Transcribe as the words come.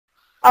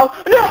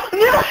Oh, no,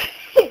 no!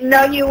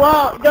 No, you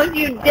won't. Don't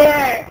you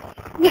dare.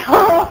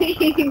 No,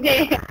 you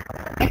dare.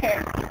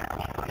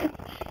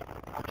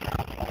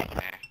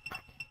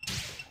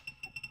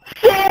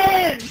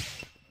 Sin!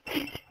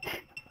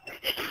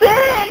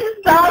 Sin,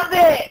 stop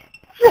it!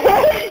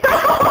 Sin, no!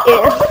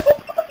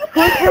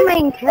 Who's your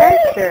main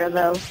character,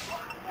 though?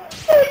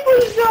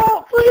 Please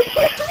don't, please,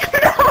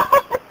 no!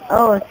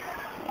 Oh,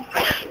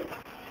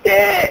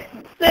 Sin,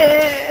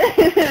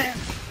 Sin!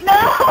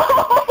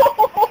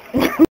 No!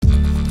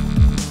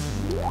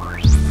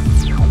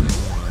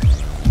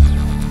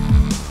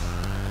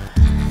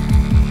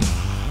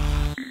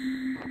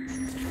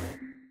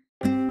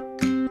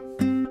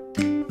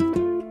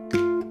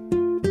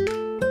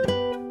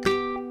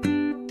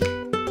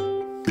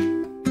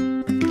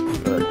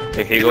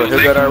 Here you go,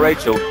 here got our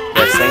Rachel.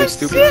 That same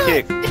stupid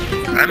kick.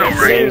 I know, That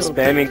right? same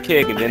spamming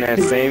kick, and then that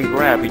same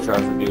grab he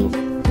tries to do.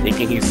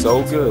 Thinking he's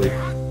so good.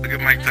 Look at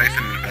Mike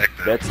Tyson in the back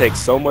there. That takes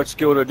so much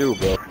skill to do,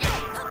 bro.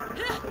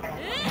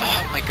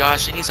 Oh my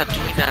gosh, I need to stop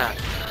doing that.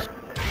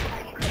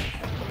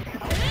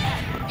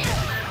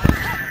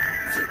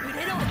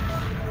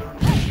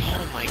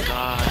 Oh my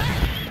god.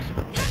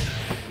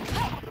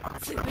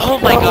 Oh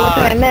my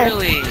god,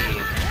 really?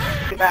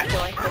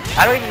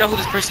 I don't even know who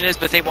this person is,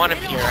 but they want him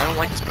here. I don't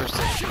like this person.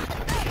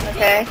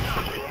 Okay.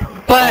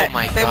 But Oh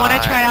my they want to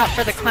God. try out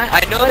for the clan.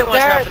 I know they want to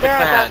try out for the They're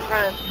our clan.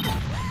 best friends.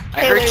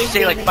 I heard you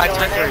say like 5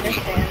 times already.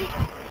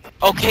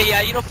 Okay,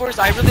 yeah, you know, Forrest,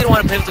 I really don't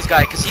want to play with this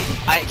guy because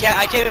I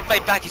can't even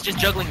fight back. He's just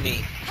juggling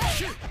me.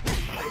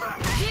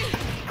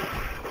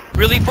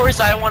 Really,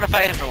 Forrest, I don't want to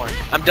fight him no more.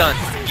 I'm done.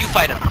 You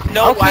fight him.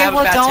 No, I Okay, have a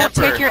well bad don't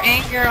temper. take your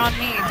anger on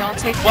me. Don't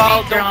take your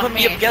Well, anger don't on put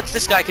me up against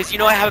this guy because you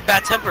know I have a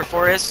bad temper,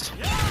 Forrest.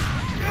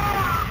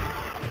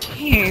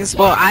 Jeez,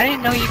 well I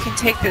didn't know you can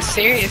take this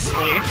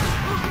seriously.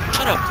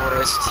 Shut up,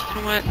 Forrest.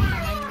 You know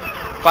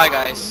what? Bye,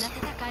 guys.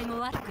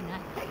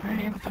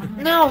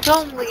 No,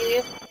 don't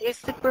leave. You're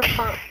super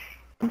fun.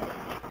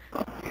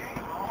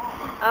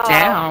 Oh.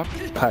 Damn.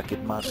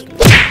 Pocket monster.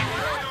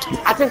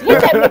 I just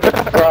hit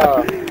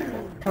that.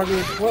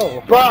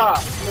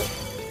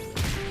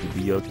 You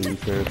be okay,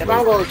 fair If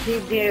I'm gonna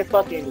keep getting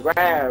fucking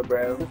grabbed,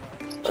 bro.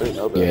 I didn't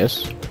know that.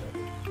 Yes.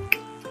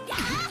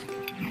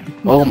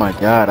 Oh my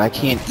god, I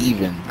can't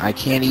even.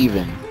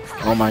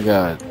 Oh my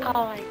god. Oh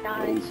my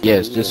god.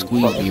 Yes, just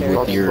squeeze me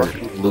with your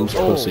loose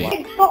pussy.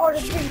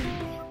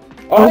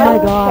 oh my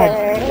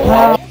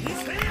god.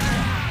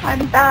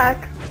 I'm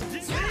back.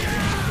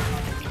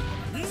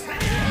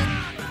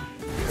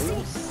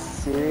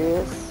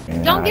 Serious?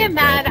 Don't get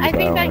mad. I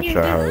think that he's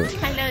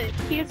just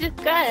he's just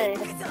good.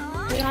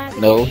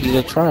 No, he's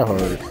a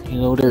tryhard. You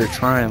know they're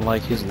trying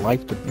like his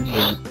life depends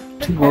on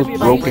it. Two most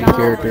broken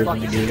characters in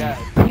the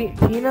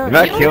game. You're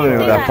not killing me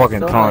with that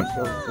fucking taunt.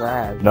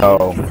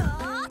 No.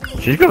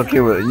 She's gonna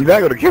kill it. You're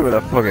not gonna kill it with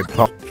that fucking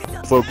taunt.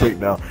 So quick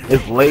now.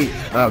 It's late.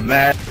 I'm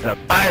mad. I'm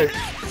tired.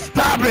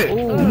 Stop it!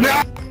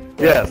 No!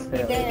 Yes.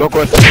 No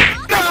question.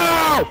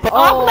 No!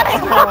 Oh my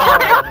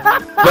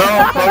god! No,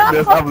 fuck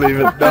this. I'm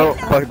leaving. No,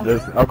 fuck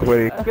this. I'm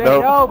quitting.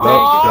 No,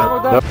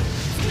 no.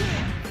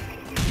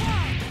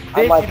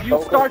 Bitch, if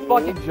you start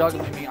fucking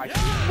juggling me, I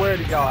swear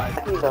to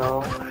God.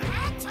 No.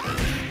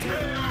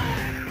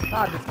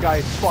 God, this guy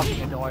is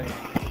fucking annoying.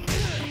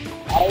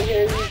 I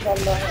hear you from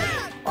the...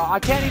 I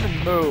can't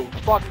even move.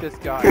 Fuck this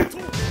guy.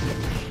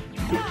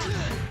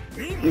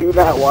 You're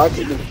not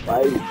watching this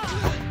fight.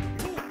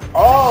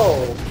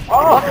 Oh!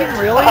 Oh! Fucking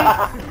really?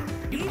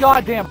 You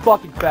goddamn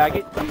fucking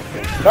faggot.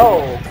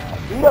 No!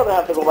 You don't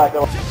have to go back to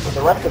but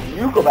the rest of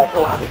you go back to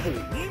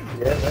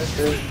Yeah, that's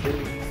true.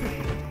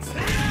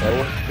 That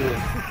was true.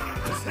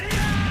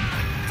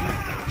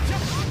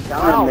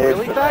 Wow,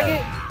 really,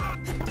 faggot?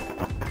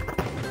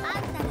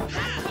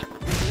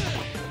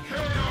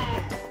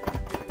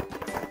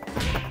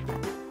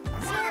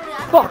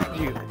 Fuck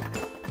you.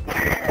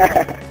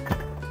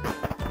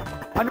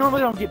 I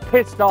normally don't get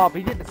pissed off.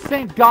 He did the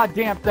same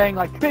goddamn thing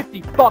like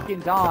 50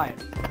 fucking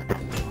times.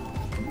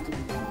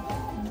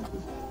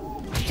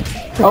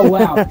 Oh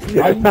wow. Are you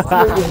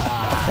serious?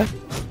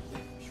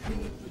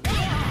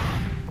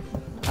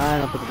 I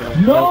don't think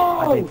so.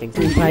 No! I think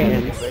she's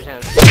pregnant.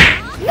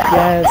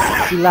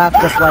 Yes, she laughed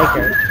just like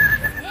her.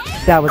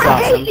 That was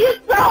I hate awesome. you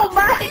so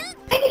much!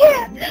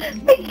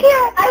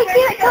 I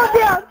can't go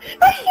down!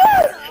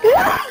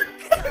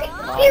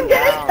 You're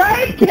gonna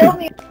try and kill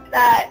me with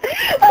that!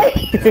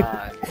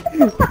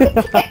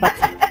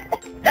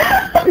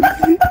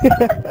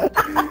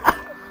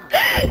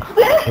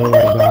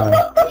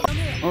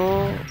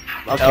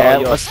 Okay,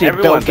 let's see.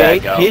 Everyone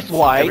Billgate, back up. his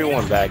wife.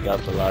 Everyone back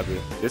up the lobby.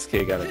 This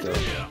kid gotta go.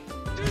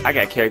 I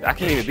got characters. I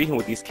can't even beat him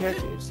with these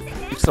characters.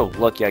 You're so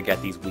lucky I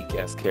got these weak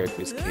ass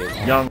characters,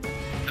 kid. Young.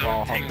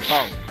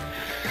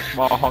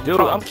 Dude,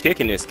 I'm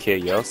kicking this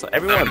kid, yo. So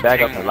everyone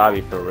back up the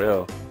lobby for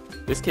real.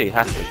 This kid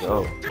has to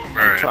go.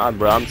 I'm trying,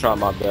 bro. I'm trying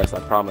my best. I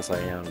promise I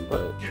am.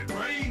 But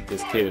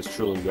this kid is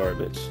truly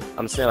garbage.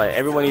 I'm saying like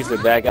everyone needs to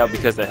back out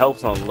because the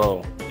help's on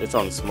low. It's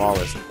on the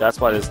smallest. That's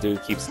why this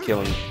dude keeps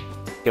killing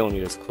me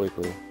this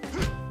quickly.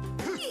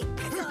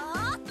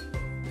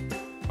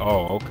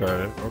 Oh, okay,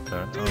 okay.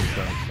 I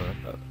understand,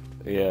 sir.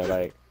 Yeah,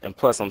 like, and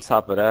plus on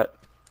top of that,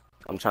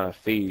 I'm trying to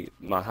feed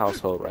my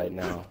household right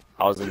now.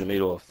 I was in the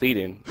middle of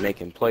feeding,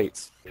 making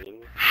plates.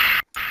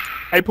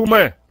 Hey, Pooh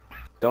Man.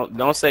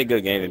 Don't say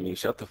good game to me.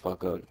 Shut the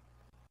fuck up.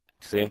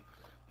 See,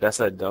 that's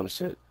that dumb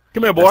shit.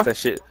 Come here, boy.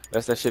 That's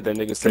that shit that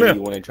niggas say Come to here.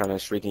 you when they trying to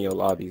shriek in your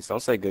lobbies.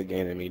 Don't say good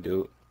game to me,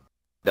 dude.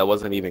 That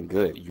wasn't even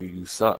good. You suck.